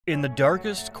In the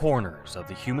darkest corners of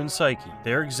the human psyche,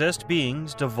 there exist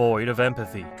beings devoid of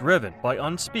empathy, driven by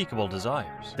unspeakable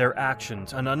desires, their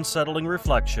actions an unsettling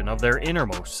reflection of their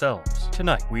innermost selves.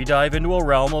 Tonight, we dive into a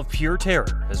realm of pure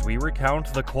terror as we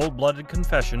recount the cold-blooded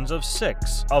confessions of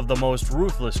 6 of the most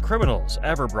ruthless criminals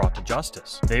ever brought to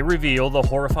justice. They reveal the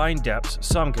horrifying depths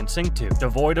some can sink to,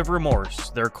 devoid of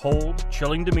remorse, their cold,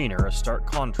 chilling demeanor a stark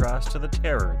contrast to the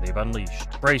terror they've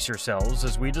unleashed. Brace yourselves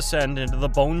as we descend into the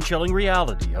bone-chilling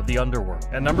reality of the underworld.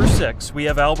 At number 6, we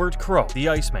have Albert Crow, the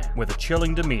Iceman. With a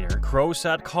chilling demeanor, Crow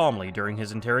sat calmly during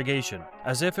his interrogation,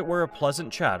 as if it were a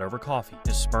pleasant chat over coffee.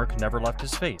 His smirk never left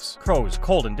his face. Crow's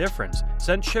cold indifference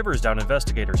sent shivers down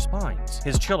investigators' spines.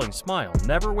 His chilling smile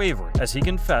never wavered as he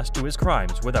confessed to his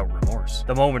crimes without remorse.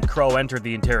 The moment Crow entered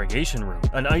the interrogation room,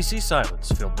 an icy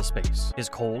silence filled the space. His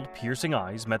cold, piercing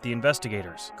eyes met the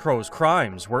investigators. Crow's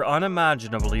crimes were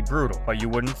unimaginably brutal, but you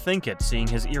wouldn't think it seeing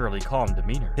his eerily calm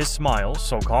demeanor. His smile,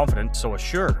 so confident, so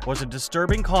assured, was a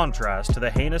disturbing contrast to the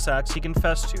heinous acts he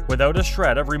confessed to, without a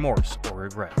shred of remorse or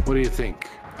regret. What do you think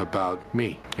about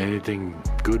me? Anything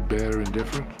good, bad, or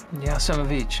indifferent? Yeah, some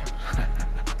of each.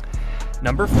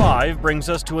 Number 5 brings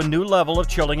us to a new level of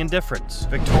chilling indifference.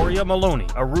 Victoria Maloney,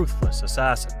 a ruthless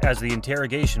assassin. As the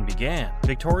interrogation began,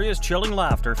 Victoria's chilling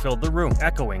laughter filled the room,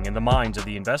 echoing in the minds of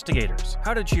the investigators.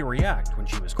 How did she react when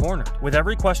she was cornered? With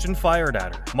every question fired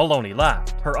at her, Maloney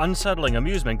laughed, her unsettling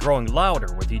amusement growing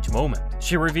louder with each moment.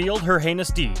 She revealed her heinous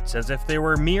deeds as if they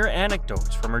were mere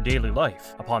anecdotes from her daily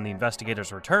life. Upon the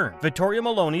investigators' return, Victoria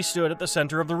Maloney stood at the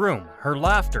center of the room, her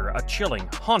laughter a chilling,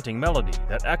 haunting melody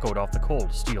that echoed off the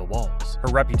cold steel walls.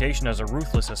 Her reputation as a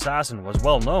ruthless assassin was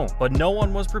well known, but no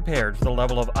one was prepared for the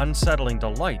level of unsettling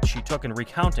delight she took in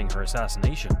recounting her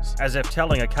assassinations. As if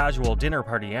telling a casual dinner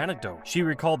party anecdote, she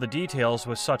recalled the details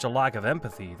with such a lack of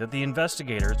empathy that the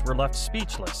investigators were left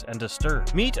speechless and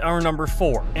disturbed. Meet our number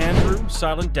 4, Andrew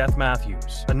Silent Death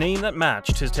Matthews, a name that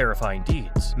matched his terrifying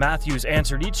deeds. Matthews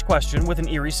answered each question with an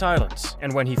eerie silence,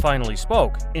 and when he finally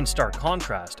spoke, in stark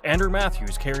contrast, Andrew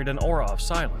Matthews carried an aura of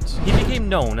silence. He became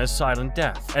known as Silent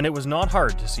Death, and it was not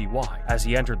hard to see why. As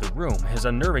he entered the room, his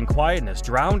unnerving quietness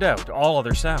drowned out all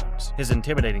other sounds. His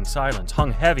intimidating silence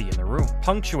hung heavy in the room,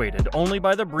 punctuated only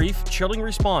by the brief, chilling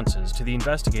responses to the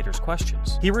investigators'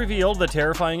 questions. He revealed the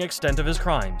terrifying extent of his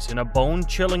crimes in a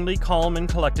bone-chillingly calm and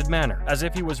collected manner, as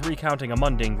if he was recounting a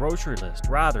mundane grocery list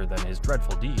rather than his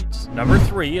dreadful deeds. Number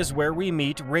 3 is where we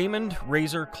meet Raymond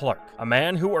Razor Clark, a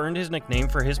man who earned his nickname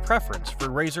for his preference for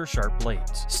razor-sharp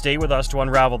blades. Stay with us to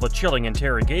unravel the chilling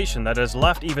interrogation that has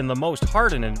left even the most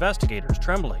hardened investigators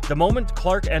trembling. The moment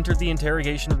Clark entered the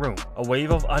interrogation room, a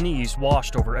wave of unease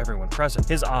washed over everyone present.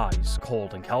 His eyes,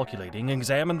 cold and calculating,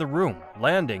 examined the room,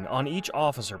 landing on each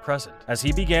officer present. As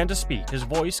he began to speak, his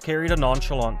voice carried a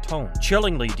nonchalant tone,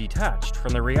 chillingly detached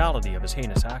from the reality of his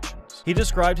heinous actions. He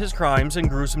described his crimes in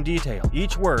gruesome detail,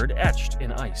 each word etched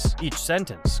in ice, each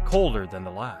sentence colder than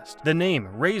the last. The name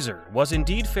Razor was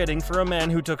indeed fitting for a man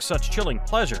who took such chilling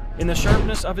pleasure in the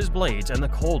sharpness of his blades and the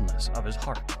coldness of his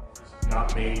heart.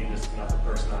 Not me, this is not the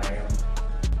person I am.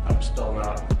 I'm still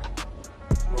not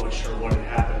really sure what had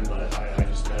happened, but I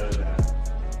just know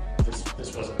that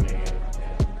this wasn't me,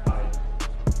 and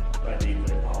I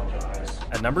deeply apologize.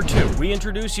 At number 2, we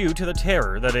introduce you to the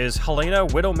terror that is Helena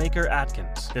Widowmaker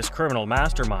Atkins. This criminal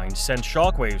mastermind sent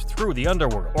shockwaves through the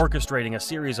underworld, orchestrating a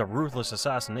series of ruthless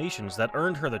assassinations that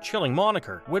earned her the chilling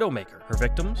moniker Widowmaker. Her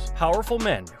victims? Powerful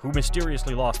men who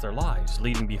mysteriously lost their lives,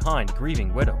 leaving behind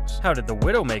grieving widows. How did the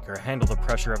Widowmaker handle the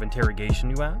pressure of interrogation,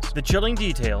 you ask? The chilling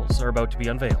details are about to be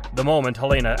unveiled. The moment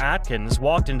Helena Atkins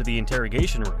walked into the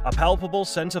interrogation room, a palpable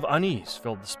sense of unease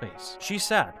filled the space. She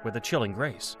sat with a chilling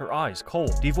grace, her eyes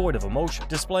cold, devoid of emotion,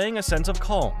 displaying a sense of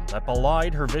calm that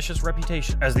belied her vicious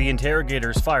reputation. As the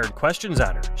interrogators fired questions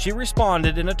at her, she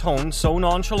responded in a tone so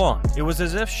nonchalant, it was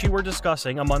as if she were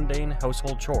discussing a mundane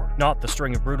household chore, not the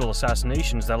string of brutal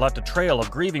assassinations that left a trail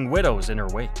of grieving widows in her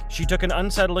wake. She took an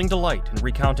unsettling delight in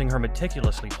recounting her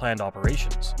meticulously planned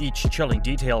operations, each chilling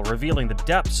detail revealing the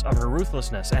depths of her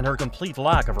ruthlessness and her complete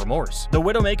lack of remorse. The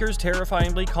Widowmaker's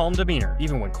terrifyingly calm demeanor,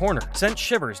 even when cornered, sent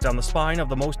shivers down the spine of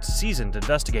the most seasoned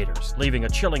investigators, leaving a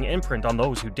chilling imprint on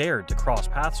those who dared to cross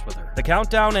paths with her. The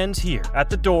countdown ends here, at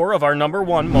the door of our number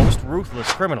 1 most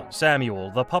ruthless criminal,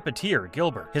 Samuel the Puppeteer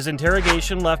Gilbert. His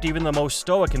interrogation left even the most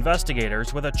stoic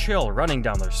investigators with a chill running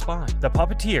down their spine. The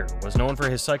Puppeteer was known for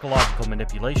his psychological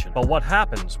manipulation, but what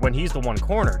happens when he's the one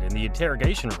cornered in the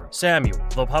interrogation room? Samuel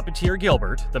the Puppeteer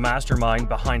Gilbert, the mastermind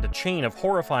behind a chain of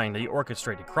horrifyingly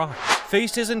orchestrated crimes,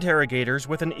 faced his interrogators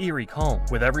with an eerie calm.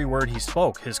 With every word he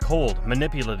spoke, his cold,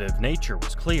 manipulative nature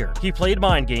was clear. He played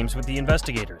mind games with the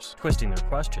investigators, twisting their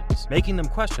questions, making them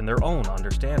question their own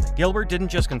understanding. Gilbert didn't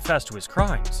just confess to his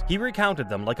crimes, he recounted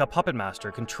them like a puppet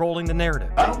master controlling the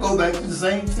narrative. I'll go back to the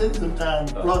same city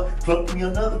sometimes, pluck me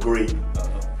another grape.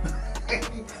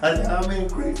 I said, how many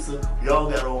grapes y'all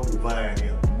got on the vine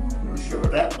here? Sure,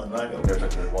 that one, right? There's a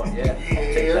good one, yeah.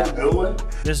 Yeah, good one.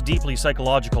 This deeply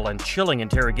psychological and chilling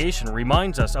interrogation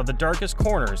reminds us of the darkest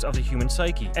corners of the human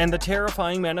psyche and the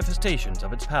terrifying manifestations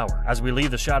of its power. As we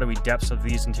leave the shadowy depths of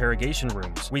these interrogation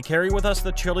rooms, we carry with us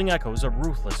the chilling echoes of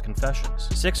ruthless confessions.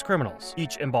 6 criminals,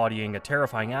 each embodying a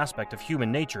terrifying aspect of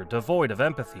human nature devoid of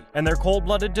empathy, and their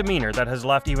cold-blooded demeanor that has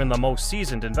left even the most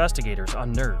seasoned investigators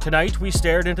unnerved. Tonight, we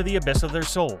stared into the abyss of their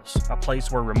souls, a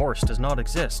place where remorse does not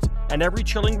exist, and every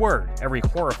chilling word, every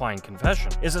horrifying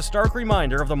confession, is a stark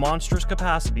reminder of the monstrous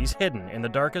capacities hidden in the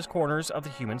darkest corners of the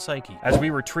human psyche. As we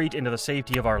retreat into the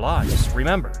safety of our lives,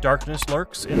 remember, darkness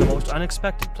lurks in the most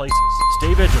unexpected places.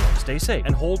 Stay vigilant, stay safe,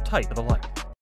 and hold tight to the light.